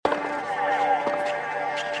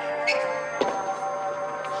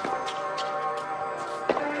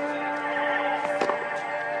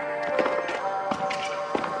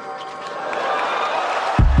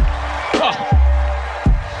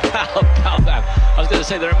was going to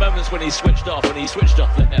say there are moments when he switched off there, but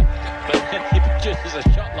then he produces a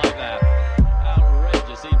shot like that.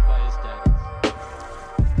 Outrageous even by his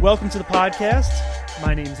standards. Welcome to the podcast.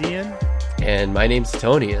 My name's Ian. And my name's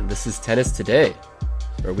Tony, and this is Tennis Today,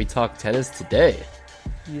 where we talk tennis today.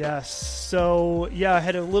 Yes. So, I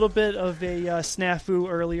had a little bit of a snafu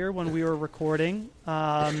earlier when we were recording.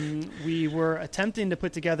 We were attempting to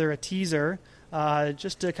put together a teaser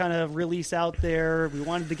just to kind of release out there. We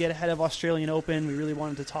wanted to get ahead of Australian Open. We really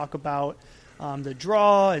wanted to talk about the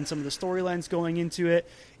draw and some of the storylines going into it.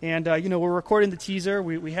 And, we're recording the teaser.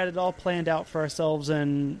 We had it all planned out for ourselves,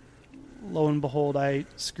 and lo and behold, I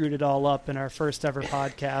screwed it all up in our first ever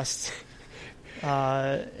podcast.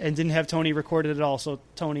 And didn't have Tony recorded at all. So,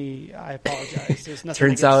 Tony, I apologize. There's nothing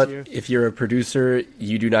Turns out, you. If you're a producer,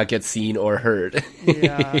 you do not get seen or heard.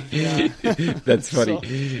 Yeah. That's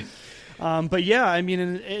funny.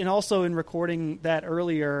 And also in recording that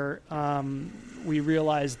earlier, we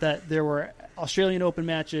realized that there were Australian Open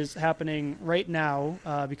matches happening right now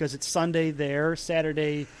because it's Sunday there,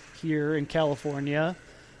 Saturday here in California.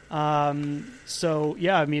 That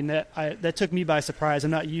took me by surprise.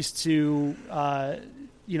 I'm not used to,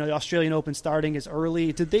 the Australian Open starting as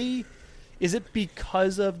early. Is it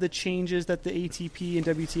because of the changes that the ATP and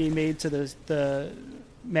WTA made to the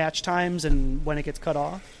match times and when it gets cut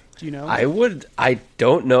off? Do you know? I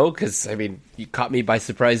don't know, because, you caught me by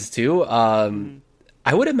surprise too.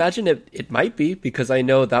 I would imagine it might be, because I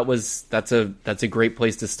know that's a great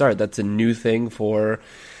place to start. That's a new thing for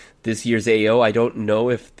this year's AO. I don't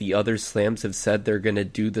know if the other slams have said they're going to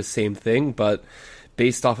do the same thing, but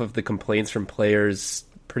based off of the complaints from players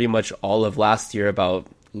pretty much all of last year about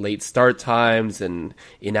late start times and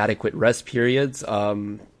inadequate rest periods,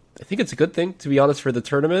 I think it's a good thing, to be honest, for the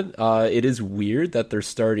tournament. It is weird that they're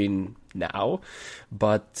starting now,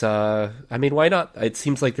 but why not? It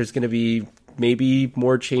seems like there's going to be maybe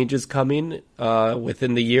more changes coming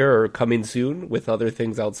within the year or coming soon with other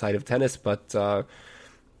things outside of tennis, but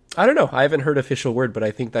I don't know. I haven't heard official word, but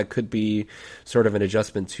I think that could be sort of an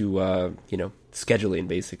adjustment to, scheduling,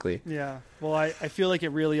 basically. Yeah. Well, I feel like it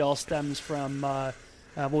really all stems from,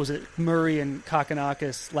 Murray and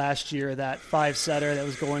Kokkinakis last year, that 5-setter that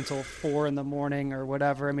was going until 4 a.m. or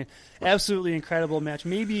whatever. Absolutely incredible match.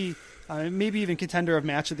 Maybe even contender of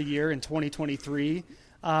match of the year in 2023.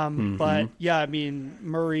 But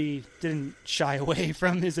Murray didn't shy away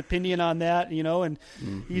from his opinion on that, and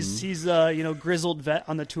he's grizzled vet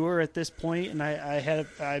on the tour at this point, and I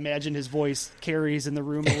imagine his voice carries in the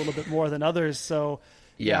room a little bit more than others. So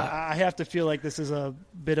I have to feel like this is a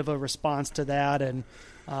bit of a response to that, and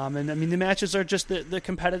the matches are just the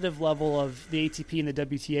competitive level of the ATP and the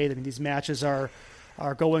WTA. These matches are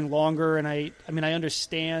going longer, and I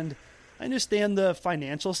understand the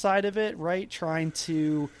financial side of it, right? Trying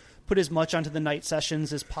to put as much onto the night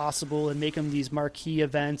sessions as possible and make them these marquee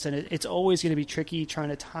events. And it's always going to be tricky trying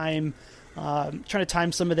to time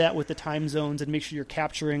some of that with the time zones and make sure you're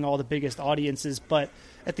capturing all the biggest audiences. But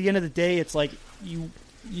at the end of the day, it's like you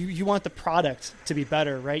want the product to be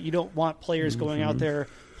better, right? You don't want players going out there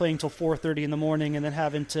playing till 4:30 in the morning and then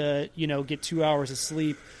having to, get 2 hours of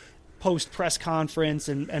sleep post press conference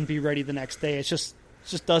and be ready the next day. It just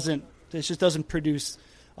doesn't produce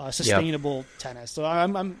sustainable tennis. So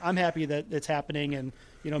I'm happy that it's happening, and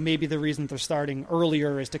maybe the reason they're starting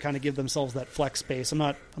earlier is to kind of give themselves that flex space. I'm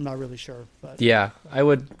not really sure, but yeah, I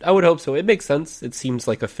would hope so. It makes sense. It seems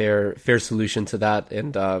like a fair solution to that,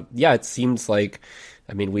 and it seems like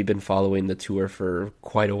we've been following the tour for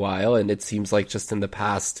quite a while, and it seems like just in the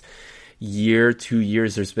past year, 2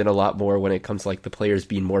 years, there's been a lot more when it comes to the players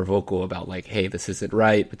being more vocal about hey, this isn't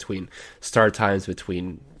right, between start times,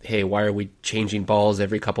 between hey, why are we changing balls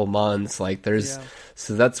every couple months?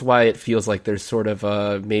 So that's why it feels like there's sort of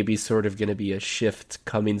going to be a shift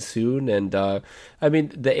coming soon. And the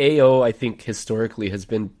AO, I think historically has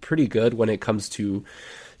been pretty good when it comes to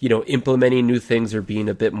implementing new things or being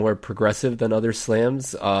a bit more progressive than other slams.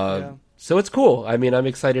 So it's cool. I'm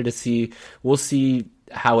excited to see. We'll see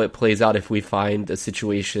how it plays out if we find a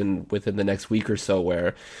situation within the next week or so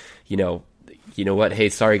where, you know what, hey,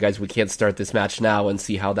 sorry guys, we can't start this match now, and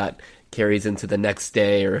see how that carries into the next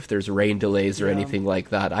day, or if there's rain delays or anything like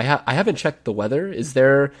that. I haven't checked the weather. Is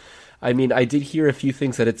there, I did hear a few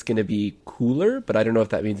things that it's going to be cooler, but I don't know if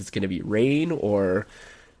that means it's going to be rain or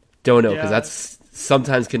don't know, because that's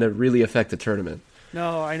sometimes going to really affect the tournament.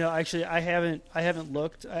 No, I know. Actually, I haven't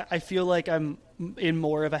looked. I feel like I'm in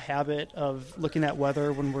more of a habit of looking at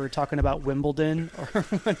weather when we're talking about Wimbledon or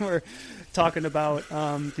when we're talking about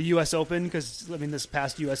the U.S. Open, because I mean this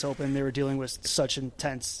past U.S. Open they were dealing with such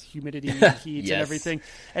intense humidity and heat Yes. and everything,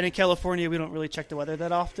 and in California we don't really check the weather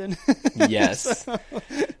that often. Yes.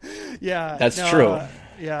 Yeah, That's true.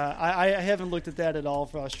 Yeah, I haven't looked at that at all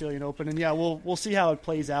for Australian Open, and yeah, we'll see how it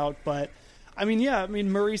plays out. But I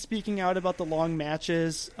mean, Murray speaking out about the long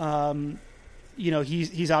matches.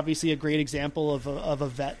 He's obviously a great example of a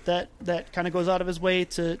vet that kind of goes out of his way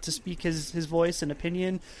to speak his voice and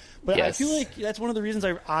opinion. But Yes. I feel like that's one of the reasons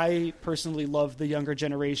I personally love the younger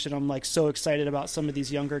generation. I'm like so excited about some of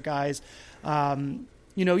these younger guys.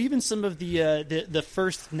 Even some of the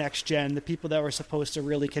first next gen, the people that were supposed to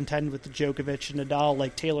really contend with the Djokovic and Nadal,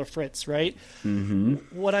 like Taylor Fritz, right? Mm-hmm.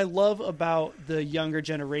 What I love about the younger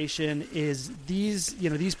generation is these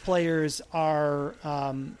players are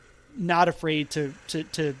not afraid to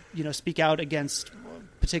speak out against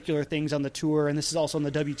particular things on the tour, and this is also on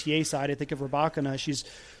the WTA side. I think of Rybakina.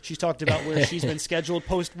 She's talked about where she's been scheduled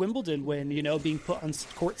post Wimbledon win, being put on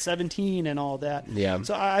court 17 and all that. Yeah.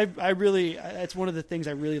 So I really, it's one of the things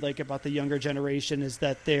I really like about the younger generation is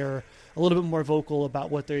that they're a little bit more vocal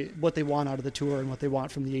about what they want out of the tour and what they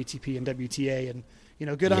want from the ATP and WTA, and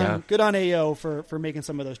good on AO for making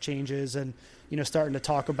some of those changes and starting to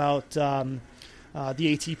talk about the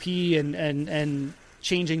ATP and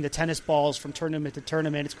changing the tennis balls from tournament to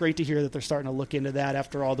tournament. It's great to hear that they're starting to look into that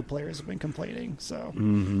after all the players have been complaining. So,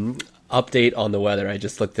 Update on the weather. I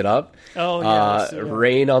just looked it up. Oh, yeah.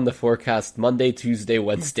 Rain on the forecast Monday, Tuesday,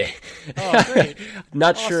 Wednesday. Oh, great.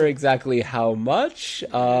 Not Awesome. sure exactly how much,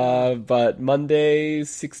 but Monday,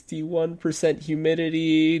 61%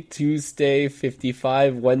 humidity. Tuesday,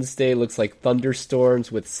 55. Wednesday looks like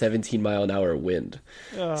thunderstorms with 17-mile-an-hour wind.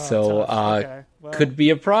 Oh, So, tough. Okay. Well, could be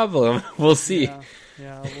a problem. We'll see.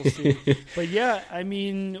 Yeah, we'll see. But yeah, I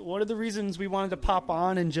mean, one of the reasons we wanted to pop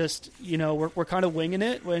on and just, we're kind of winging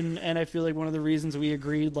it and I feel like one of the reasons we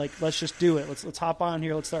agreed, like, let's just do it. Let's hop on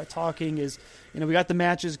here. Let's start talking is, we got the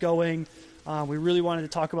matches going. We really wanted to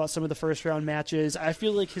talk about some of the first round matches. I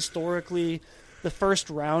feel like historically the first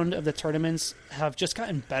round of the tournaments have just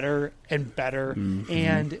gotten better and better,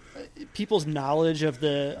 and people's knowledge of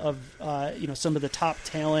some of the top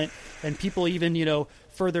talent and people even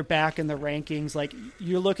further back in the rankings, like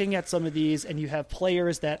you're looking at some of these and you have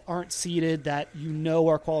players that aren't seeded that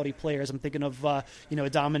are quality players. I'm thinking of a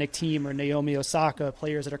Dominic Thiem or Naomi Osaka,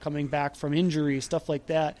 players that are coming back from injury, stuff like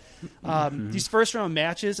that. These first round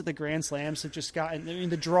matches at the Grand Slams have just gotten,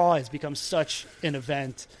 the draw has become such an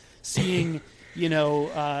event. Seeing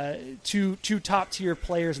two top tier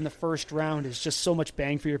players in the first round is just so much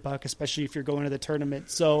bang for your buck, especially if you're going to the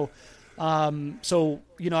tournament. So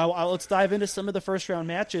let's dive into some of the first round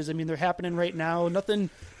matches. I mean, they're happening right now. Nothing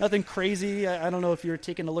crazy. I don't know if you're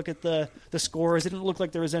taking a look at the scores. It didn't look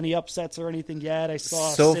like there was any upsets or anything yet. I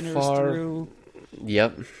saw So Sinners far, through.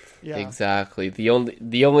 Yep. Yeah. Exactly. The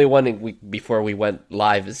only one before we went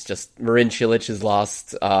live is just Marin Cilic has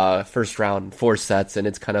lost first round 4 sets, and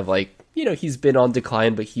it's kind of like, he's been on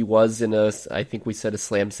decline, but he was in I think we said a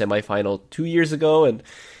Slam semifinal 2 years ago and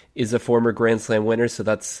is a former Grand Slam winner. So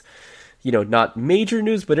that's, not major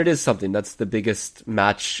news, but it is something. That's the biggest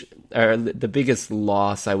match, or the biggest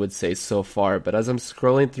loss, I would say, so far. But as I'm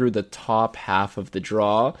scrolling through the top half of the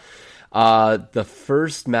draw, the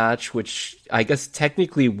first match, which I guess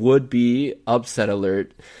technically would be upset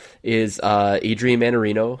alert, is Adrian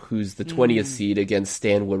Manarino, who's the 20th seed, against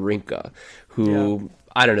Stan Wawrinka, who,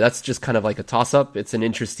 I don't know, that's just kind of like a toss-up. It's an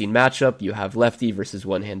interesting matchup. You have lefty versus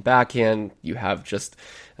one-hand backhand. You have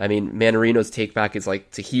Manarino's take back is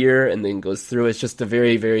like to here and then goes through. It's just a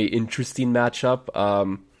very, very interesting matchup.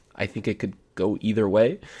 I think it could go either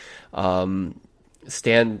way.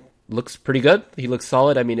 Stan looks pretty good. He looks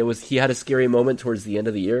solid. I mean, he had a scary moment towards the end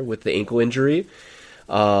of the year with the ankle injury.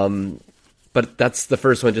 But that's the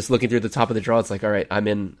first one. Just looking through the top of the draw, it's like, all right, I'm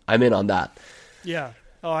in on that. Yeah.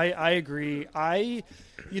 Oh, I agree. I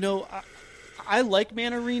like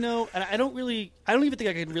Manarino, and I don't even think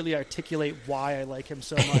I can really articulate why I like him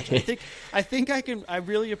so much. I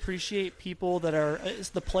really appreciate people that are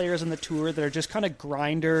the players on the tour that are just kind of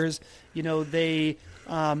grinders. They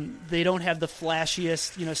don't have the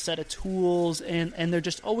flashiest, set of tools, and they're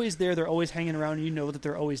just always there. They're always hanging around. And that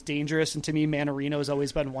they're always dangerous. And to me, Manarino has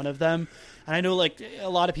always been one of them. And I know, like, a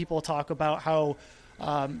lot of people talk about how,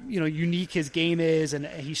 unique his game is, and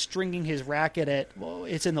he's stringing his racket at,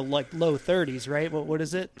 it's in the low 30s, right? What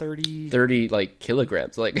is it? 30 like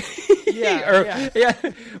kilograms, like Yeah.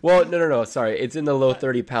 Well, no. Sorry, it's in the low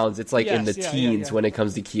 30 pounds. It's like in the Yes, teens when it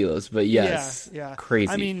comes to kilos. But yes, Yeah.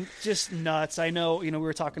 crazy. I mean, just nuts. I know. We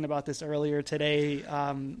were talking about this earlier today.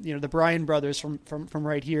 The Bryan brothers from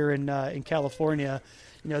right here in California.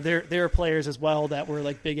 There are players as well that were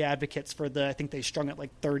like big advocates for I think they strung at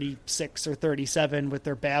like 36 or 37 with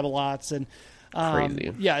their Babolat's and.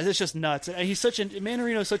 Crazy. Yeah, it's just nuts. And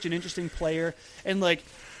Mannarino is such an interesting player and like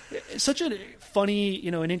such a funny,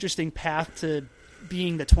 an interesting path to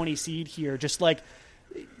being the 20 seed here. Just like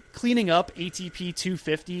cleaning up ATP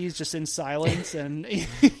 250s just in silence, and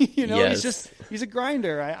Yes. he's a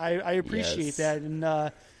grinder. I appreciate that, and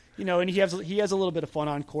and he has a little bit of fun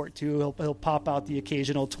on court too. He'll pop out the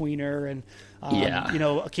occasional tweener and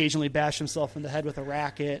occasionally bash himself in the head with a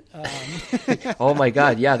racket. Oh my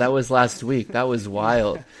God, yeah, that was last week. That was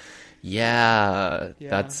wild.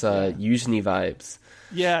 That's Yuzhny vibes.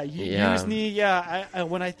 Yeah, Yeah. Yuzhny. Yeah,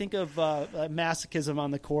 when I think of masochism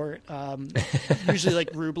on the court, usually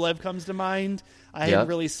like Rublev comes to mind. I haven't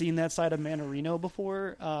really seen that side of Mannarino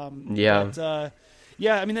before. I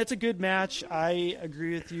mean, that's a good match. I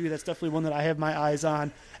agree with you. That's definitely one that I have my eyes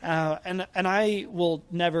on, and I will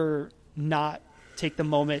never not take the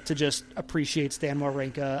moment to just appreciate Stan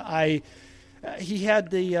Wawrinka. He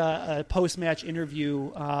had the post-match interview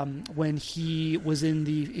when he was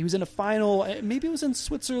in a final. Maybe it was in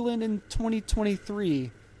Switzerland in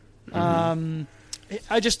 2023.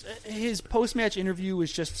 His post-match interview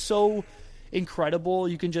was just so incredible.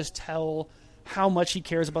 You can just tell how much he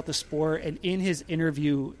cares about the sport, and in his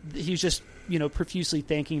interview, he's just profusely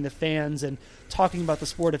thanking the fans and talking about the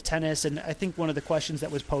sport of tennis. And I think one of the questions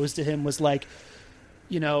that was posed to him was like,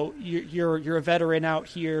 you're a veteran out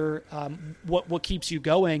here. What keeps you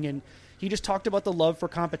going? And he just talked about the love for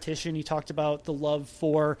competition. He talked about the love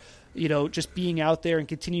for, just being out there and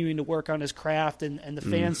continuing to work on his craft and the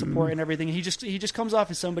fan support and everything. He just comes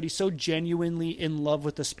off as somebody so genuinely in love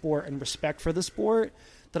with the sport and respect for the sport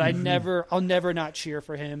that I'll never not cheer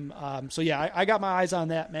for him. I got my eyes on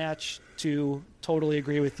that match too. Totally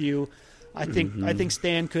agree with you. I think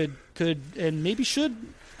Stan could and maybe should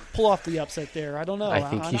pull off the upset there. I don't know. I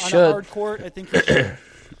think he should. On a hard court, I think he should.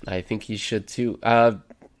 I think he should too.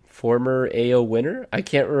 Former AO winner? I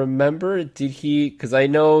can't remember. Did he? Because I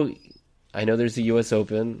know there's a U.S.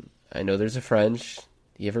 Open. I know there's a French. Did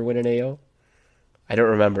he ever win an AO? I don't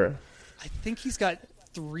remember. I think he's got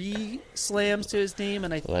 3 slams to his name,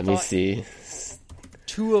 and Let me see.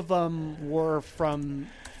 2 of them were from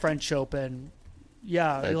French Open.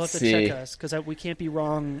 Yeah, you'll have to check us because we can't be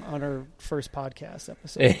wrong on our first podcast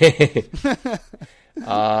episode.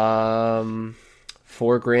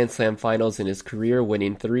 4 Grand Slam finals in his career,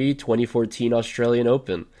 winning 3: 2014 Australian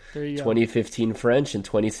Open, there you go. 2015 French, and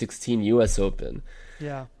 2016 U.S. Open.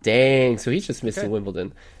 Yeah. Dang, so he's just missing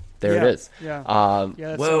Wimbledon. There it is. Yeah.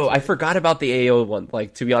 Whoa, I forgot about the AO one.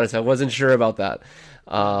 Like, to be honest, I wasn't sure about that.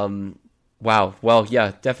 Wow. Well,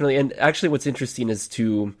 yeah, definitely. And actually what's interesting is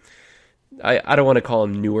I don't want to call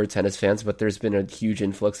them newer tennis fans, but there's been a huge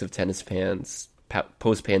influx of tennis fans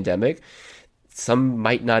post-pandemic. Some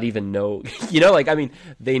might not even know,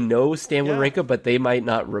 they know Stan Wawrinka, but they might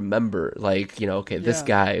not remember, this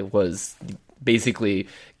guy was basically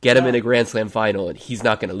get him in a Grand Slam final and he's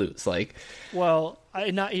not going to lose.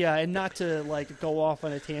 And not to go off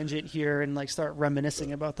on a tangent here and start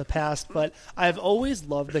reminiscing about the past, but I've always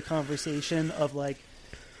loved the conversation of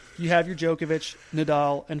you have your Djokovic,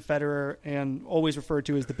 Nadal, and Federer, and always referred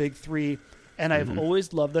to as the big 3. And I've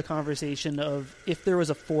always loved the conversation of if there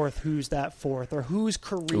was a fourth, who's that fourth, or whose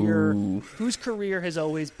career has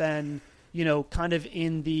always been, kind of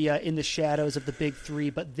in the shadows of the big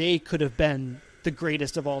 3, but they could have been the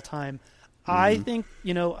greatest of all time. I think,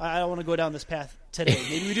 I don't want to go down this path today.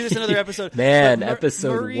 Maybe we do this another episode.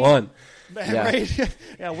 Episode Murray, 1. Yeah. Right?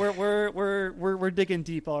 Yeah, we're digging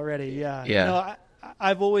deep already. Yeah. Yeah.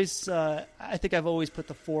 I've always, I think I've always put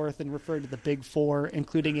the fourth and referred to the big 4,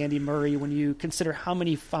 including Andy Murray, when you consider how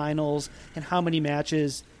many finals and how many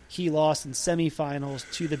matches he lost in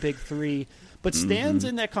semifinals to the big 3. But Stan's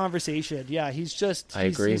in that conversation. Yeah, I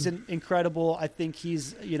agree. He's incredible. I think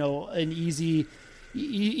he's, an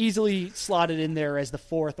easily slotted in there as the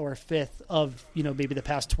 4th or 5th of, maybe the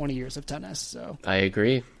past 20 years of tennis. So I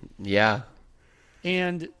agree. Yeah.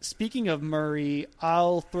 And speaking of Murray,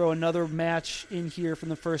 I'll throw another match in here from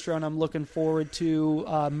the first round I'm looking forward to.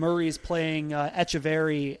 Murray's playing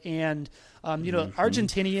Echeverry, and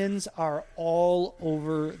Argentinians are all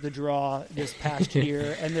over the draw this past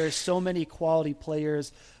year, and there's so many quality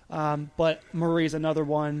players. But Murray's another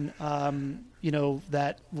one,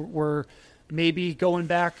 that we're maybe going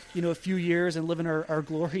back, a few years and living our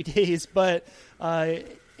glory days. But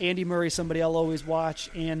Andy Murray, somebody I'll always watch,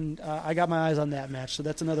 and I got my eyes on that match. So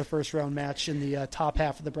that's another first-round match in the top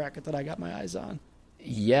half of the bracket that I got my eyes on.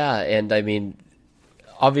 Yeah, and I mean,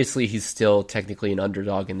 obviously he's still technically an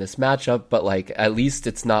underdog in this matchup, but like at least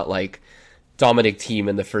it's not like Dominic Thiem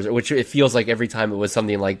in the first, which it feels like every time it was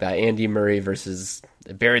something like that. Andy Murray versus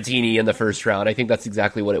Berrettini in the first round. I think that's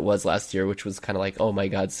exactly what it was last year, which was kind of like, oh my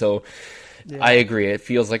God. So yeah. I agree. It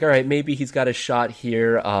feels like, all right, maybe he's got a shot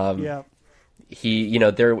here. Yeah. He,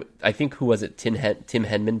 I think, who was it? Tim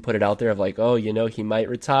Henman put it out there of like, oh, he might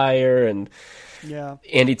retire. And yeah,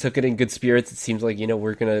 Andy took it in good spirits. It seems like,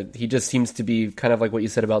 he just seems to be kind of like what you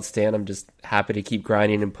said about Stan. I'm just happy to keep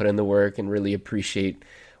grinding and put in the work and really appreciate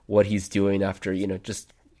what he's doing after,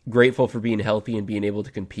 just grateful for being healthy and being able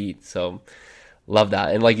to compete. So love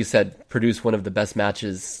that. And like you said, produce one of the best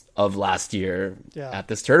matches of last year at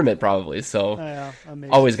this tournament, probably. So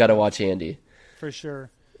always got to watch Andy. For sure.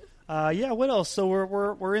 What else? So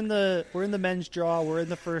we're in the men's draw. We're in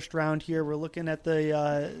the first round here. We're looking at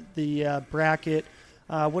the bracket.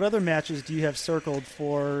 What other matches do you have circled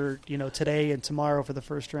for, today and tomorrow for the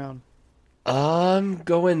first round? I'm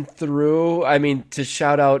going through. I mean, to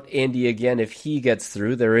shout out Andy again, if he gets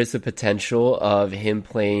through, there is a potential of him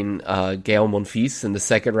playing Gael Monfils in the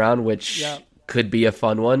second round, which could be a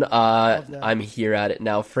fun one. I'm here at it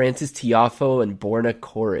now. Francis Tiafoe and Borna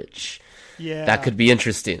Coric. Yeah, that could be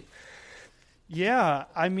interesting. Yeah,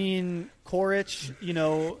 I mean, Coric,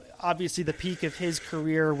 obviously the peak of his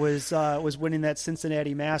career was winning that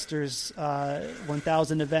Cincinnati Masters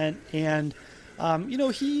 1000 event, and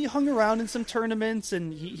he hung around in some tournaments,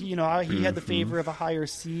 and he had the favor of a higher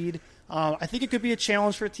seed. I think it could be a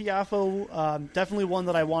challenge for Tiafoe. Definitely one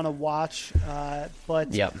that I want to watch.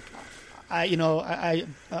 But yep.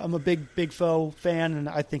 I'm a big Foe fan, and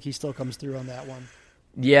I think he still comes through on that one.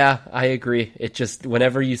 Yeah, I agree. It just,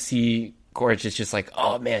 whenever you see Coric, it's just like,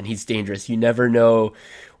 oh man, he's dangerous. You never know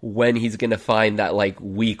when he's going to find that like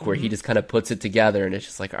week where he just kind of puts it together, and it's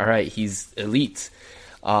just like, all right, he's elite.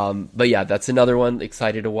 But yeah, that's another one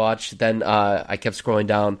excited to watch. Then I kept scrolling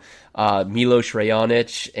down, Milos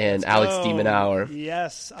Raonic and Alex de Minaur.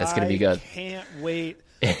 Yes, that's going to be good. Can't wait.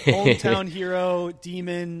 Hometown hero,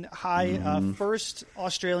 Demon, first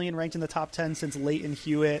Australian ranked in the top 10 since Leighton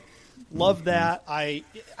Hewitt. Love that. The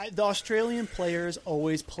Australian players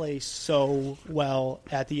always play so well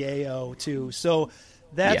at the AO too, so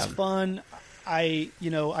that's fun. I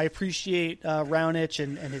appreciate Raonic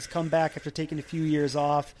and his comeback after taking a few years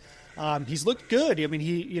off. He's looked good. I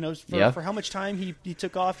mean, for how much time he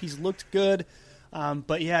took off, he's looked good.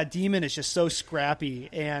 But yeah, Demon is just so scrappy,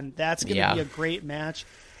 and that's going to be a great match.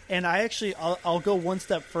 And I'll go one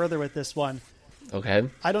step further with this one. Okay.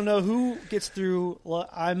 I don't know who gets through.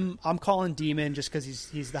 I'm calling Demon just because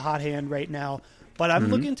he's the hot hand right now. But I'm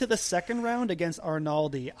looking to the second round against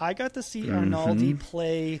Arnaldi. I got to see Arnaldi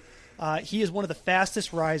play. He is one of the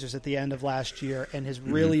fastest risers at the end of last year and has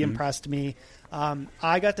really impressed me.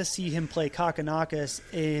 I got to see him play Kokkinakis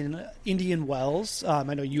in Indian Wells. I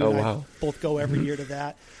know you and I both go every year to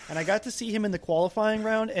that. And I got to see him in the qualifying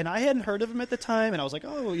round, and I hadn't heard of him at the time. And I was like,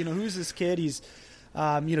 oh, who's this kid? He's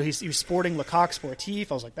he's sporting Lecoq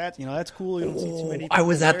Sportif. I was like, that's cool. You don't see too many. I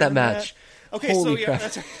was at that match. Okay, Holy crap.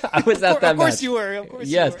 That's right. I was at that match. Of course you were.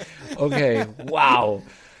 Yes. Okay. Wow.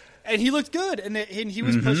 And he looked good, and he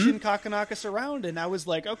was pushing Kokkinakis around, and I was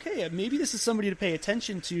like, okay, maybe this is somebody to pay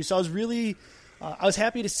attention to. So I was really, I was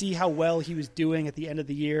happy to see how well he was doing at the end of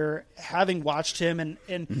the year, having watched him.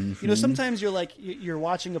 And sometimes you're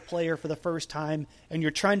watching a player for the first time, and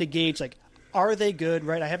you're trying to gauge, like, are they good,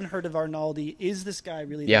 right? I haven't heard of Arnaldi. Is this guy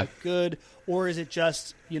really that good? Or is it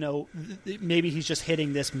just, maybe he's just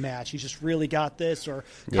hitting this match. He's just really got this, or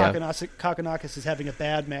Kokkinakis is having a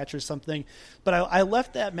bad match or something. But I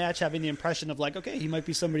left that match having the impression of like, okay, he might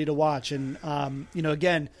be somebody to watch. And,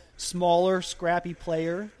 again, smaller, scrappy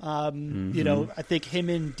player. I think him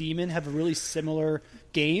and Demon have a really similar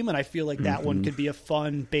game, and I feel like that one could be a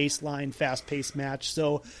fun baseline, fast-paced match.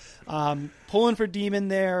 So pulling for Demon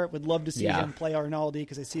there. Would love to see him play Arnaldi,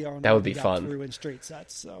 because I see Arnaldi that would be fun through in straight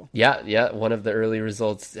sets. So yeah, one of the early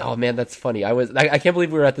results. Oh man, that's funny. I can't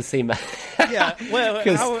believe we were at the same match. Yeah,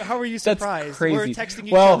 well, how were you surprised? That's crazy. We're texting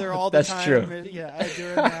each other all the that's time. True. Yeah,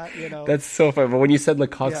 during that, That's so fun. But when you said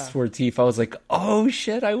Lecoq Sportif, I was like, oh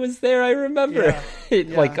shit, I was there. I remember.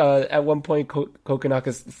 At one point,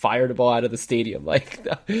 Kokkinakis fired a ball out of the stadium. Like,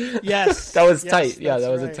 yes, that was tight. Yeah,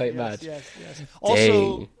 that was a tight match. Yes.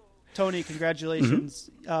 Also, Tony, congratulations.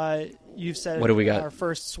 You've said what do we got? Our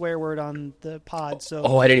first swear word on the pod.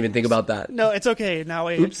 So I didn't even think about that. No, it's okay. Now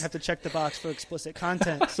I have to check the box for explicit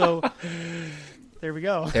content. So There we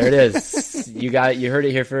go. There it is. You heard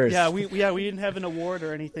it here first. Yeah, we didn't have an award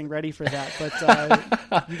or anything ready for that,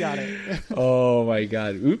 but you got it. Oh my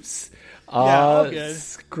god. Oops. All good.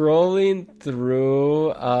 Scrolling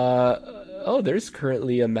through. There's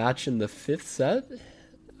currently a match in the 5th set.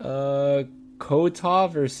 Kota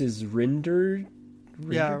versus Rindercheck.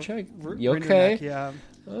 Okay. Rinderneck, yeah.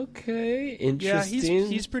 Okay. Interesting. Yeah,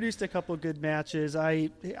 he's produced a couple good matches.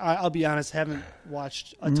 I'll be honest, haven't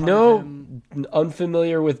watched a ton of him.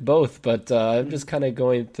 Unfamiliar with both, but I'm just kind of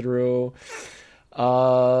going through.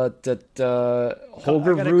 Holger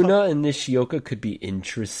Rune and Nishioka could be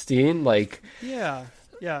interesting. Yeah.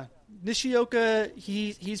 Nishioka,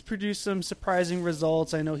 he's produced some surprising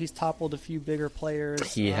results. I know he's toppled a few bigger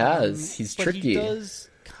players. He has. He's tricky.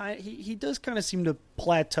 He does kind of seem to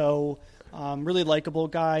plateau. Really likable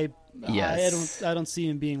guy. Yes. I don't see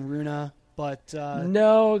him being Rune, but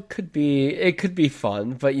no, it could be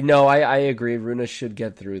fun. But I agree. Rune should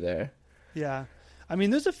get through there. Yeah. I mean,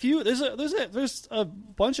 there's a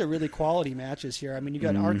bunch of really quality matches here. I mean, you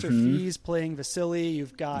got Artur Fies playing Vasily.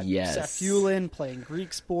 You've got Safulin playing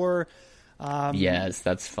Greek Spore. Yes,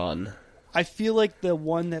 that's fun. I feel like the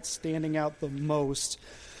one that's standing out the most,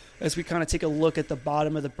 as we kind of take a look at the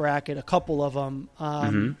bottom of the bracket, a couple of them.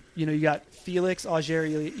 You got Felix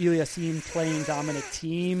Auger-Aliassime playing Dominic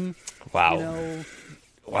Thiem. Wow.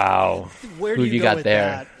 Wow. Where do you go got with there?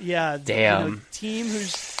 That? Yeah. Damn. Thiem,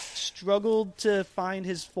 who's struggled to find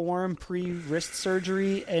his form pre-wrist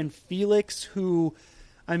surgery, and Felix, who,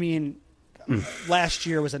 I mean, last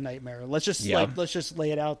year was a nightmare. Let's just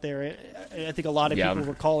lay it out there. I think a lot of people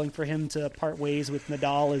were calling for him to part ways with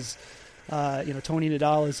Nadal as, Tony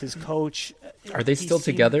Nadal as his coach. Are they still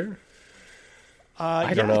together?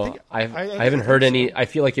 I don't know. I haven't heard any. I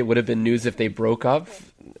feel like it would have been news if they broke up,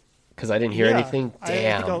 because I didn't hear anything.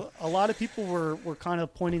 Damn. I think a lot of people were kind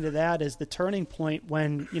of pointing to that as the turning point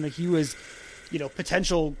when he was,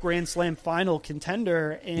 potential Grand Slam final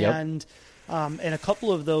contender, and a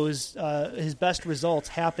couple of those his best results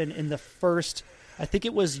happened in the first. I think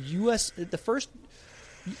it was the first.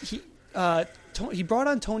 He brought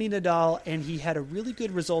on Tony Nadal, and he had a really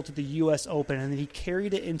good result at the U.S. Open, and then he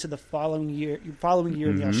carried it into the following year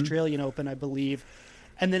in the Australian Open, I believe.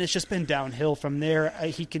 And then it's just been downhill from there.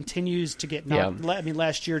 He continues to get knocked. I mean,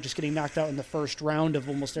 last year, just getting knocked out in the first round of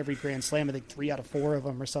almost every Grand Slam. I think 3 out of 4 of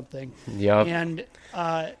them or something. Yeah. And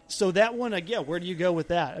so that one, where do you go with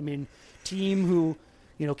that? I mean, Thiem who,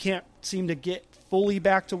 can't seem to get fully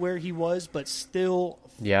back to where he was, but still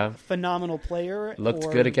phenomenal player. Looked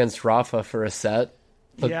good against Rafa for a set.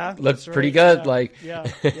 Looked pretty good. Yeah.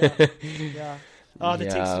 Oh,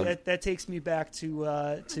 that takes me back to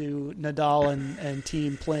Nadal and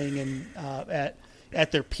Thiem playing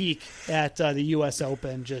at their peak at the U.S.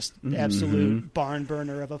 Open. Just absolute barn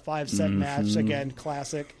burner of a 5-set match. Again,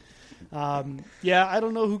 classic. I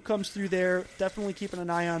don't know who comes through there. Definitely keeping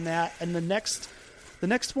an eye on that. And the next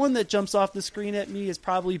one that jumps off the screen at me is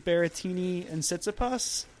probably Berrettini and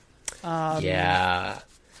Tsitsipas.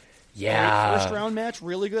 First round match,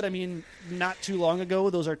 really good. I mean, not too long ago,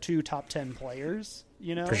 those are 2 top 10 players,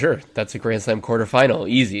 For sure. That's a Grand Slam quarterfinal.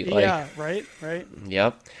 Easy. Right.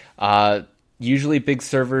 Yep. Usually big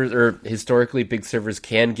servers, or historically big servers,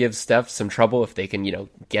 can give Steph some trouble if they can,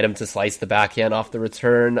 get him to slice the backhand off the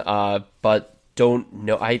return. But don't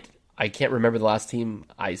know. I can't remember the last team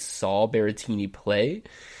I saw Berrettini play.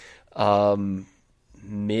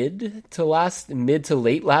 Mid to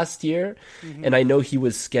late last year, and I know he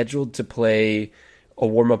was scheduled to play a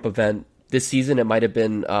warm-up event this season. It might have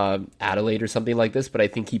been Adelaide or something like this, but I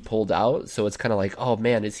think he pulled out. So it's kind of like, oh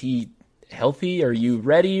man, is he healthy? Are you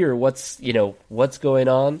ready? Or what's going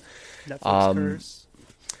on? Netflix curse.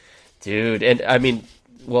 Dude, and I mean,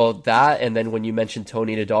 well, that, and then when you mentioned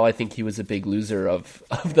Tony Nadal, I think he was a big loser of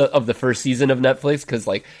the first season of Netflix, because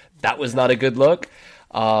that was not a good look.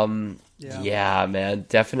 Yeah, man,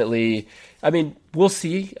 definitely. I mean, we'll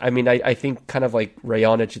see. I mean, I think kind of like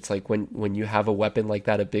Raonic, it's like when you have a weapon like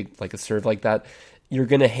that, a serve like that, you're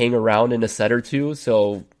going to hang around in a set or two,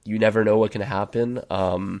 so you never know what can happen.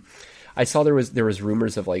 I saw there was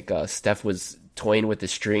rumors of Steph was toying with the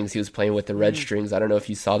strings. He was playing with the red strings. I don't know if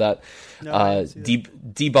you saw that. No,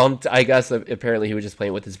 debunked, I guess. Apparently he was just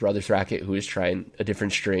playing with his brother's racket, who was trying a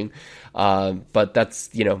different string. But that's,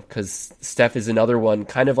 because Steph is another one,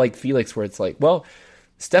 kind of like Felix, where it's like, well,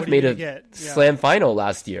 Steph made a slam final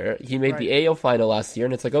last year. He made the AO final last year,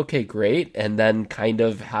 and it's like, okay, great. And then kind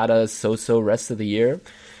of had a so-so rest of the year.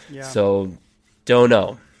 Yeah. So, don't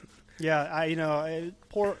know. Yeah,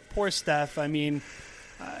 poor Steph. I mean,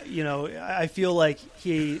 I feel like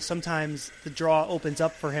sometimes the draw opens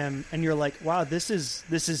up for him, and you're like, wow, this is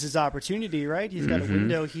his opportunity, right? He's got a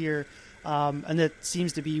window here, and that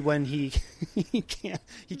seems to be when he can't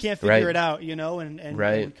figure it out,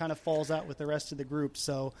 and kind of falls out with the rest of the group.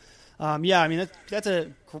 So, that's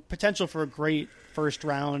a potential for a great first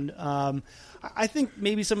round. I think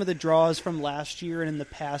maybe some of the draws from last year and in the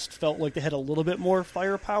past felt like they had a little bit more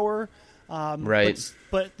firepower.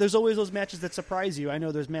 But there's always those matches that surprise you. I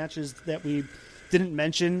know there's matches that we didn't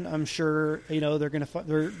mention. I'm sure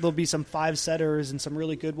there'll be some 5-setters and some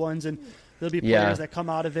really good ones, and there'll be players that come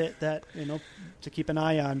out of it that to keep an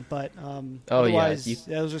eye on. But otherwise,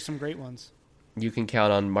 those are some great ones. You can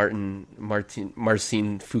count on Marcin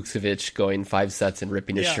Fucsovic going 5 sets and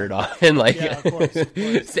ripping his shirt off, and of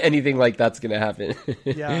course. anything like that's going to happen.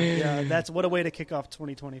 That's what a way to kick off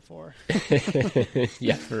 2024.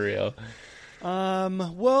 Yeah, for real.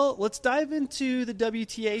 Well, let's dive into the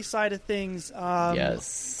WTA side of things.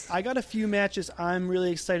 Yes, I got a few matches I'm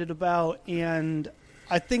really excited about, and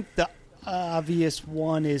I think the obvious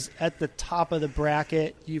one is at the top of the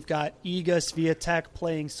bracket. You've got Iga Swiatek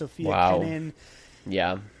playing Sofia Kenin.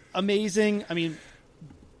 Yeah. Amazing. I mean,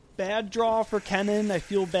 bad draw for Kenin. I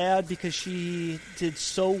feel bad because she did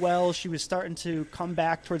so well. She was starting to come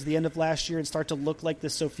back towards the end of last year and start to look like the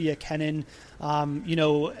Sofia Kenin.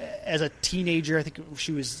 As a teenager, I think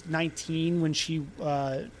she was 19 when she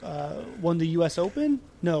won the U.S. Open.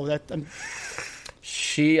 No, I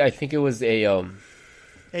think it was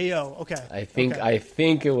AO, okay. I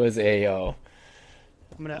think it was AO.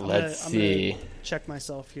 Let's see. Check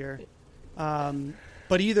myself here.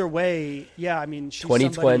 But either way, she's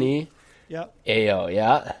 2020. Yep. AO,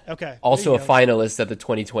 yeah. Okay. Also a finalist at the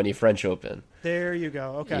 2020 French Open. There you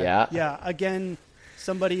go. Okay. Yeah. Yeah. Again,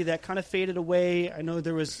 somebody that kind of faded away. I know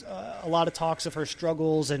there was a lot of talks of her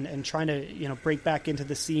struggles and trying to break back into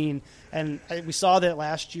the scene, and we saw that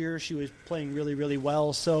last year. She was playing really, really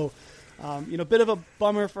well. So. Bit of a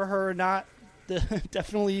bummer for her. Not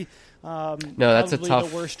definitely. No, that's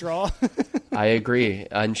the worst draw. I agree,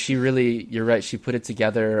 and you're right. She put it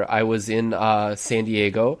together. I was in San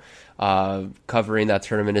Diego, covering that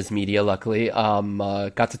tournament as media. Luckily,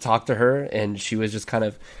 got to talk to her, and she was just kind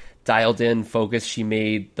of dialed in, focused. She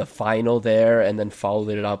made the final there, and then followed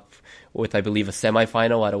it up with, I believe, a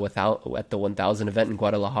semifinal at the 1000 event in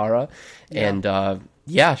Guadalajara, and.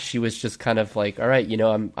 She was just kind of like, all right,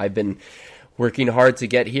 I've been working hard to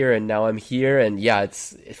get here, and now I'm here, and it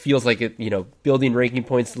feels like it, building ranking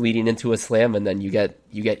points leading into a slam, and then you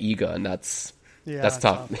get Iga, and that's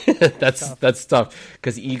tough. That's tough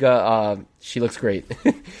because Iga, she looks great.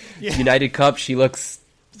 United Cup, she looks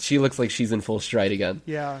like she's in full stride again.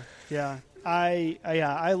 Yeah. I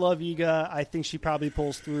love Iga. I think she probably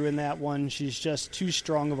pulls through in that one. She's just too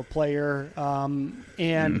strong of a player.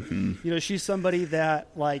 She's somebody that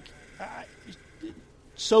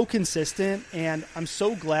so consistent, and I'm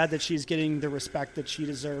so glad that she's getting the respect that she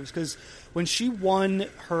deserves, because when she won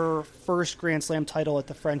her first Grand Slam title at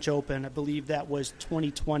the French Open, I believe that was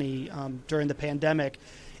 2020 during the pandemic,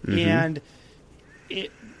 and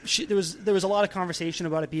there was a lot of conversation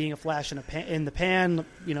about it being a flash in the pan.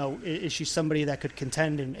 Is she somebody that could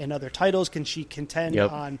contend in other titles? Can she contend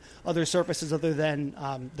on other surfaces other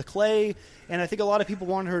than the clay? And I think a lot of people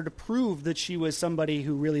wanted her to prove that she was somebody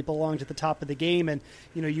who really belonged at the top of the game. And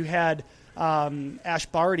you had Ash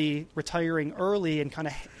Barty retiring early and kind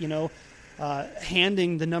of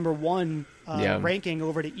handing the number one ranking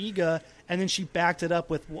over to Iga. And then she backed it up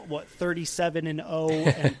with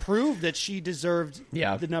 37-0 and proved that she deserved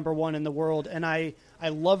the number one in the world. And I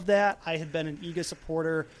love that. I had been an Iga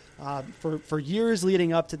supporter for years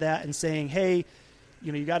leading up to that, and saying, hey,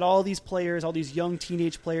 you got all these players, all these young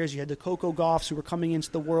teenage players. You had the Coco Gauffs who were coming into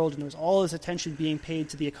the world, and there was all this attention being paid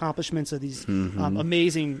to the accomplishments of these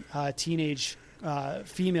amazing teenage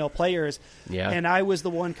female players. Yeah. And I was the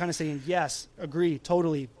one kind of saying, yes, agree,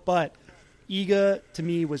 totally. But Iga, to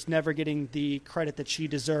me, was never getting the credit that she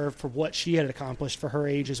deserved for what she had accomplished for her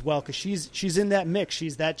age as well, because she's in that mix.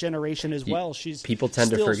 She's that generation as well. People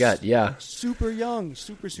tend to forget, super young,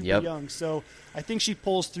 super young. So I think she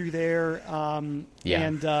pulls through there.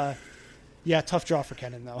 And tough draw for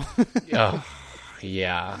Kenin though.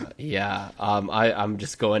 I'm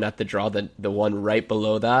just going at the draw, the one right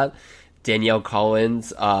below that, Danielle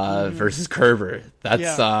Collins versus Kerber.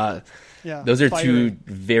 That's those are two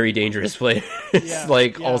very dangerous players.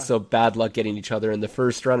 Also bad luck getting each other in the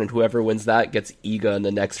first round, and whoever wins that gets Iga in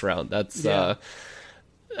the next round. That's a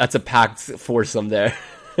packed foursome there.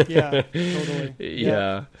 Totally.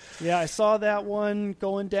 Yeah, I saw that one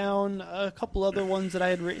going down. A couple other ones that I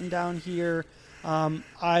had written down here. I'm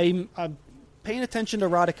paying attention to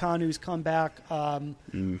Raducanu's comeback.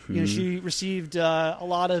 She received a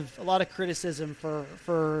lot of criticism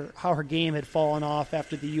for how her game had fallen off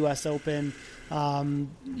after the U.S. Open.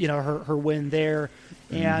 Her win there,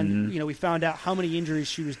 and we found out how many injuries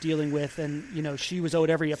she was dealing with, and she was owed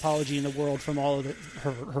every apology in the world from all of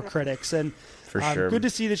her critics. And for sure, good to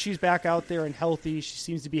see that she's back out there and healthy. She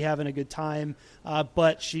seems to be having a good time.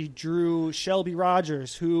 But she drew Shelby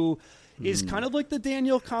Rogers, who is kind of like the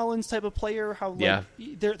Danielle Collins type of player.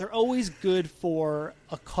 They're always good for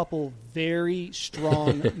a couple very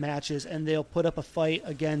strong matches, and they'll put up a fight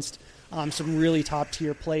against some really top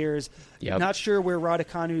tier players. Not sure where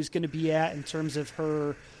Raducanu is going to be at in terms of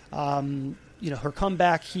her, her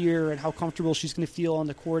comeback here and how comfortable she's going to feel on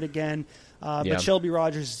the court again. But Shelby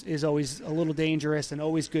Rogers is always a little dangerous and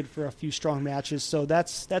always good for a few strong matches. So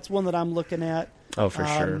that's one that I'm looking at. Oh, for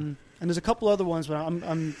sure. And there's a couple other ones, but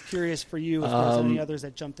I'm curious for you if there's any others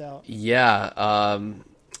that jumped out. Yeah,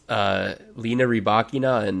 Lena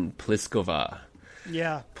Rybakina and Pliskova.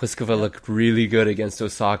 Yeah, Pliskova looked really good against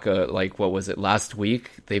Osaka. Like, what was it, last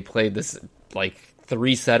week? They played this like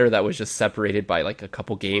 3-setter that was just separated by like a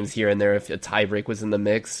couple games here and there if a tiebreak was in the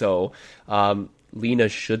mix. So Lena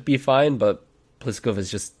should be fine, but Pliskova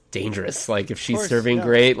is just dangerous. Like, if she's serving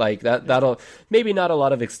great, like that'll maybe not a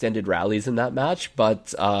lot of extended rallies in that match,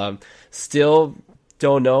 but still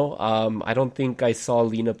don't know. I don't think I saw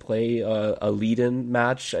Lena play a lead-in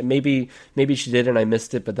match. Maybe she did and I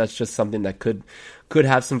missed it, but that's just something that could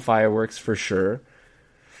have some fireworks for sure.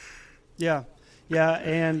 Yeah,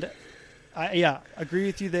 and I agree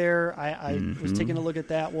with you there. I was taking a look at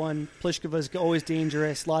that one. Pliskova's always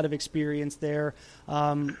dangerous, a lot of experience there.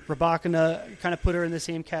 Rybakina, kind of put her in the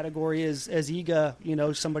same category as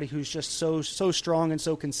Iga, somebody who's just so strong and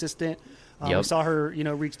so consistent. We saw her,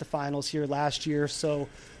 reach the finals here last year. So,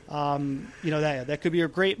 that could be a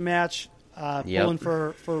great match. Pulling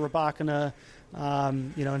for Rybakina,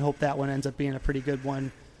 and hope that one ends up being a pretty good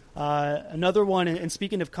one. Another one, and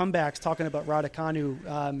speaking of comebacks, talking about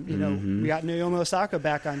Raducanu, we got Naomi Osaka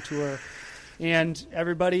back on tour, and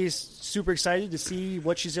everybody's super excited to see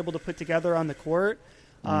what she's able to put together on the court.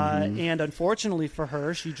 And unfortunately for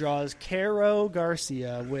her, she draws Caro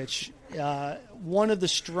Garcia, which one of the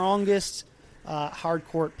strongest hard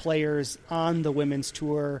court players on the women's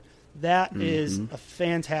tour. That is a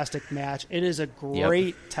fantastic match. It is a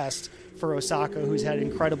great test for Osaka, who's had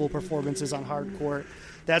incredible performances on hard court.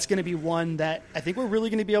 That's going to be one that I think we're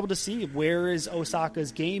really going to be able to see. Where is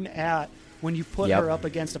Osaka's game at when you put her up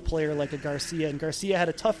against a player like a Garcia? And Garcia had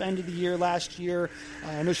a tough end of the year last year.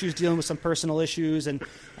 I know she was dealing with some personal issues and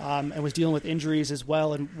was dealing with injuries as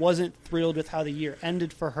well, and wasn't thrilled with how the year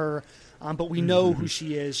ended for her. But we know who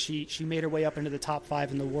she is. She made her way up into the top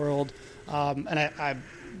 5 in the world, and I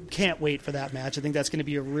can't wait for that match. I think that's going to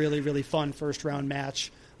be a really, really fun first-round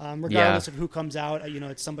match. Regardless of who comes out,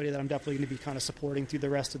 it's somebody that I'm definitely going to be kind of supporting through the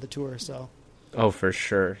rest of the tour. So, for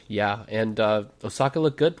sure, yeah. And Osaka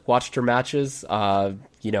looked good. Watched her matches.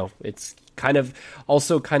 It's kind of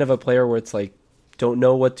a player where it's like, don't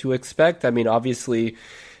know what to expect. I mean, obviously,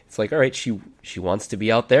 it's like, all right, she wants to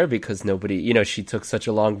be out there because nobody, she took such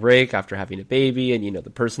a long break after having a baby and, the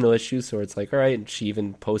personal issues. So it's like, all right. And she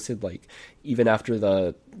even posted, like, even after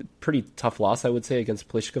the pretty tough loss, I would say, against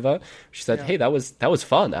Pliskova, she said, hey, that was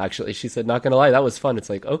fun, actually. She said, not going to lie, that was fun. It's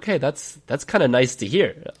like, okay, that's kind of nice to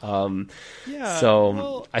hear. I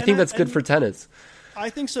think that's good for tennis. I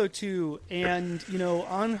think so too. And,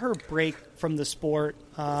 on her break from the sport,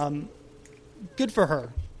 good for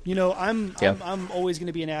her. I'm always going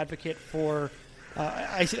to be an advocate for.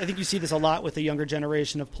 I think you see this a lot with the younger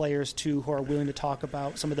generation of players too, who are willing to talk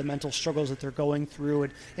about some of the mental struggles that they're going through,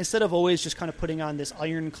 and instead of always just kind of putting on this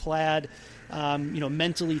ironclad,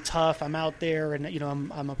 mentally tough. I'm out there, and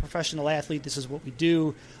I'm a professional athlete. This is what we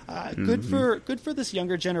do. Good for this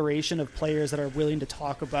younger generation of players that are willing to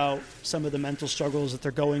talk about some of the mental struggles that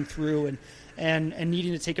they're going through, and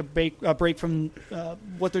needing to take a break from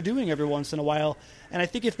what they're doing every once in a while. And I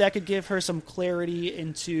think if that could give her some clarity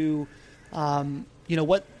into,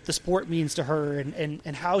 what the sport means to her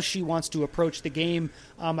and how she wants to approach the game,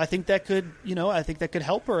 I think that could,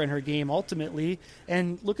 help her in her game ultimately.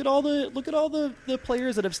 And look at all the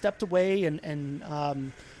players that have stepped away, and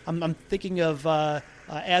I'm thinking of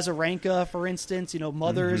Azarenka, for instance.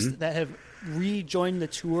 Mothers that have rejoined the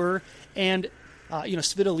tour, and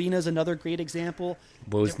Svitolina is another great example.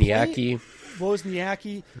 Wozniacki.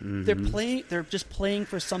 They're just playing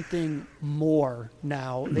for something more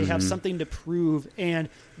now. They have something to prove, and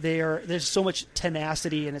there's so much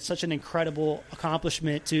tenacity, and it's such an incredible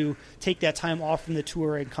accomplishment to take that time off from the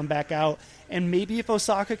tour and come back out. And maybe if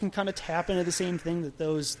Osaka can kind of tap into the same thing that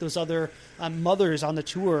those other mothers on the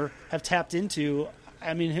tour have tapped into,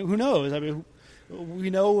 I mean, who knows? I mean, we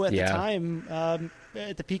know at the time,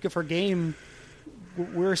 at the peak of her game,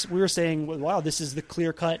 we were saying, wow, this is the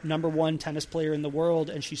clear-cut number one tennis player in the world,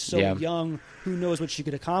 and she's so young. Who knows what she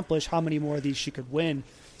could accomplish? How many more of these she could win?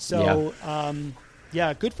 So,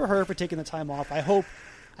 good for her for taking the time off. I hope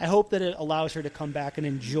that it allows her to come back and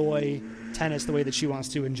enjoy tennis the way that she wants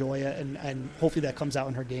to enjoy it, and hopefully that comes out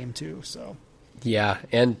in her game too. So, yeah,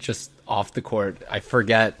 and just off the court, I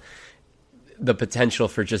forget the potential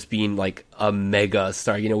for just being like a mega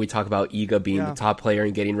star. You know, we talk about Iga being the top player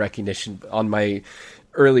and getting recognition.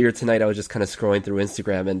 Earlier tonight, I was just kind of scrolling through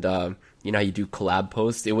Instagram, and you know how you do collab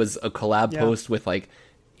posts? It was a collab post with like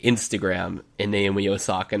Instagram and Naomi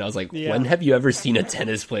Osaka, and I was like, when have you ever seen a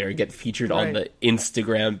tennis player get featured on the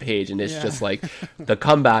Instagram page? And it's just like the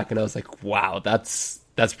comeback, and I was like, wow, that's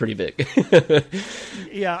pretty big.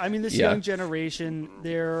 I mean, this young generation,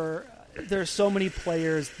 there's so many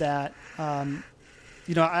players that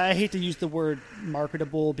I hate to use the word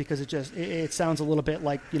marketable because it sounds a little bit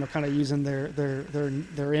like, kind of using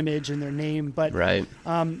their image and their name, but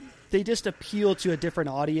they just appeal to a different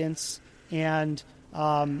audience, and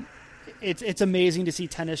it's amazing to see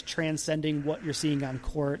tennis transcending what you're seeing on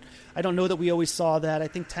court. I don't know that we always saw that. I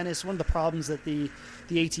think tennis, one of the problems that the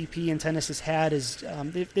ATP and tennis has had is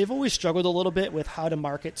they've always struggled a little bit with how to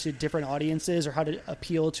market to different audiences or how to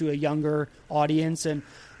appeal to a younger audience, and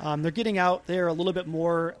they're getting out there a little bit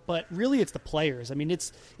more, but really it's the players. I mean,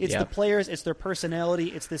 it's the players, it's their personality,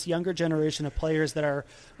 it's this younger generation of players that are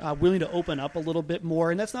willing to open up a little bit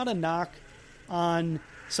more, and that's not a knock on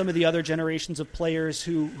some of the other generations of players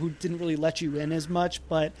who didn't really let you in as much,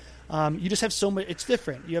 but you just have so much. It's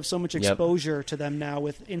different. You have so much exposure to them now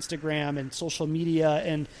with Instagram and social media,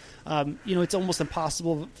 and it's almost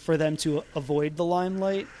impossible for them to avoid the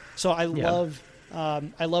limelight. So I love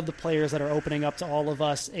the players that are opening up to all of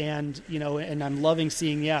us, and and I'm loving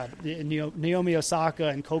seeing Naomi Osaka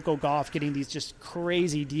and Coco Gauff getting these just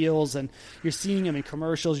crazy deals, and you're seeing them in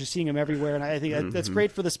commercials, you're seeing them everywhere, and I think that's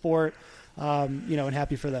great for the sport. And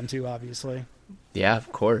happy for them too, obviously. Yeah,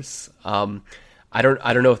 of course. I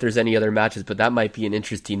don't know if there's any other matches, but that might be an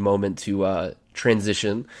interesting moment to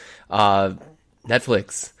transition.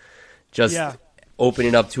 Netflix just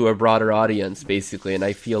opening up to a broader audience, basically, and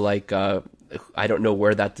I feel like I don't know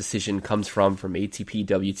where that decision comes from ATP,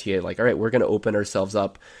 WTA. Like, all right, we're going to open ourselves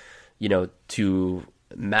up, to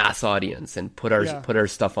mass audience and put our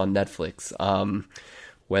stuff on Netflix.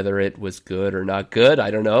 Whether it was good or not good, I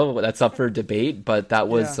don't know. That's up for debate, but that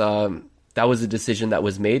was a decision that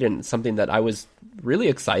was made, and something that I was really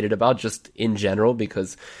excited about just in general,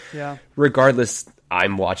 because regardless,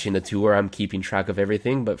 I'm watching the tour, I'm keeping track of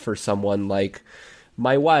everything, but for someone like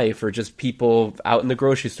my wife or just people out in the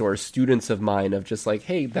grocery store, students of mine, of just like,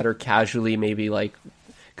 hey, that are casually maybe like,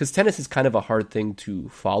 because tennis is kind of a hard thing to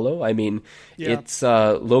follow. I mean, it's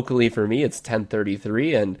locally for me, it's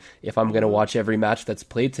 10:33, and if I'm going to watch every match that's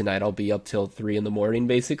played tonight, I'll be up till 3 a.m,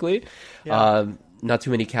 basically. Not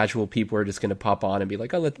too many casual people are just going to pop on and be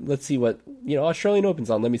like, oh, let's see what, Australian Open's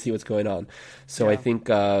on. Let me see what's going on. So I think,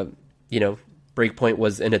 Breakpoint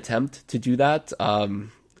was an attempt to do that.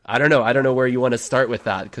 I don't know where you want to start with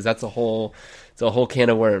that, because that's a whole can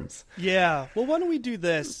of worms. Yeah. Well, why don't we do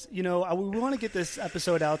this? We want to get this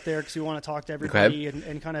episode out there because we want to talk to everybody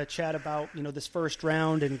and kind of chat about, this first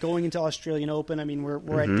round and going into Australian Open. I mean,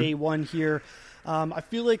 we're at day one here. I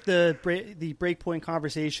feel like the Breakpoint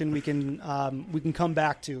conversation we can come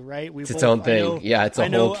back to, right? It's its own thing. It's a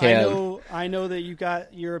whole can. I know that you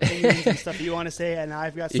got your opinions and stuff that you want to say, and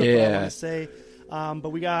I've got stuff that I want to say. But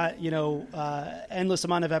we got, endless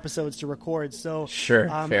amount of episodes to record. So sure,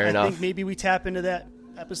 fair enough. I think maybe we tap into that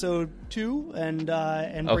episode 2 and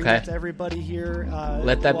bring that to everybody here.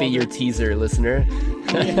 Let that be your teaser, listener.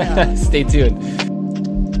 Stay tuned.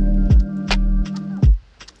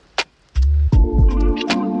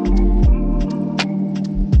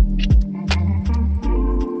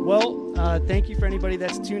 Well, thank you for anybody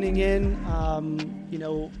that's tuning in.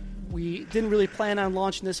 We didn't really plan on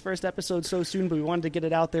launching this first episode so soon, but we wanted to get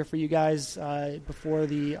it out there for you guys before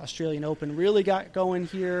the Australian Open really got going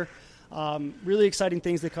here. Really exciting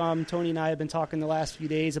things to come. Tony and I have been talking the last few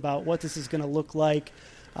days about what this is going to look like.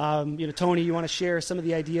 Tony, you want to share some of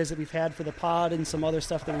the ideas that we've had for the pod and some other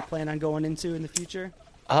stuff that we plan on going into in the future?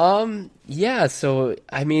 Yeah, so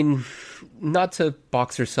I mean, not to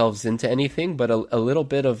box ourselves into anything, but a little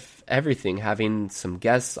bit of everything. Having some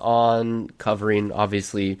guests on, covering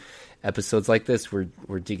obviously episodes like this, we're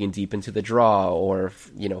digging deep into the draw, or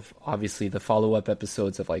obviously the follow-up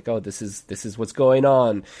episodes of like, oh, this is what's going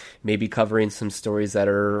on. Maybe covering some stories that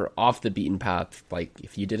are off the beaten path. Like,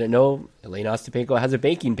 if you didn't know, Elena Ostapenko has a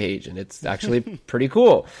banking page, and it's actually pretty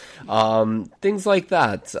cool. Things like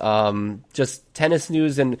that. Just tennis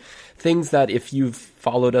news and things that if you've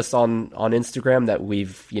followed us on Instagram, that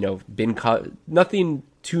we've been nothing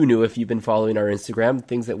too new if you've been following our Instagram.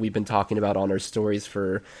 Things that we've been talking about on our stories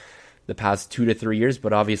for the past 2 to 3 years,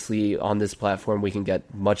 but obviously on this platform we can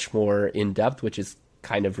get much more in depth, which is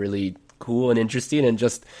kind of really cool and interesting, and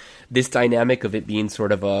just this dynamic of it being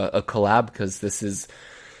sort of a collab, because this is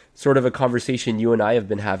sort of a conversation you and I have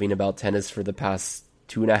been having about tennis for the past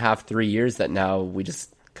 2.5, 3 years that now we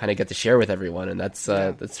just kind of get to share with everyone, and that's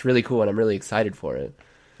really cool, and I'm really excited for it.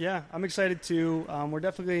 Yeah, I'm excited too. We're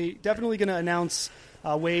definitely going to announce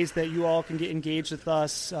ways that you all can get engaged with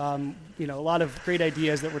us. A lot of great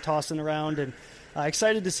ideas that we're tossing around, and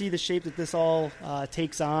excited to see the shape that this all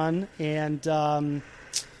takes on. And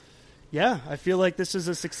I feel like this is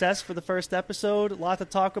a success for the first episode. A lot to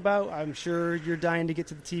talk about. I'm sure you're dying to get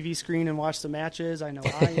to the TV screen and watch the matches. I know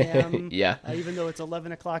I am. Yeah. Even though it's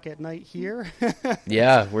 11 o'clock at night here.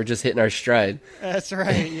 Yeah, we're just hitting our stride. That's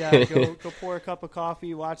right. Yeah, go pour a cup of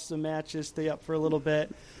coffee, watch some matches, stay up for a little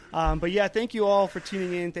bit. Thank you all for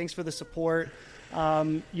tuning in. Thanks for the support.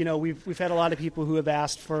 We've had a lot of people who have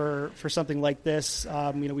asked for something like this.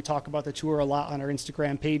 We talk about the tour a lot on our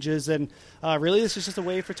Instagram pages, and really this is just a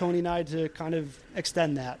way for Tony and I to kind of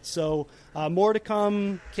extend that. So more to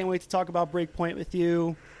come. Can't wait to talk about Breakpoint with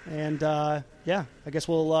you. And I guess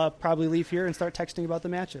we'll probably leave here and start texting about the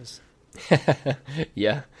matches.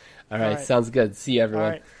 Yeah. All right. Sounds good. See you, everyone.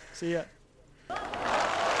 All right. See ya.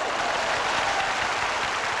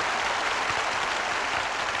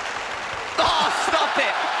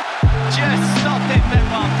 Just stop it,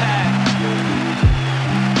 Benoit Paire.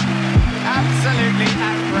 Absolutely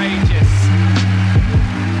outrageous.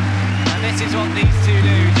 And this is what these two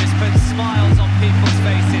do, just put smiles on people's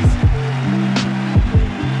faces.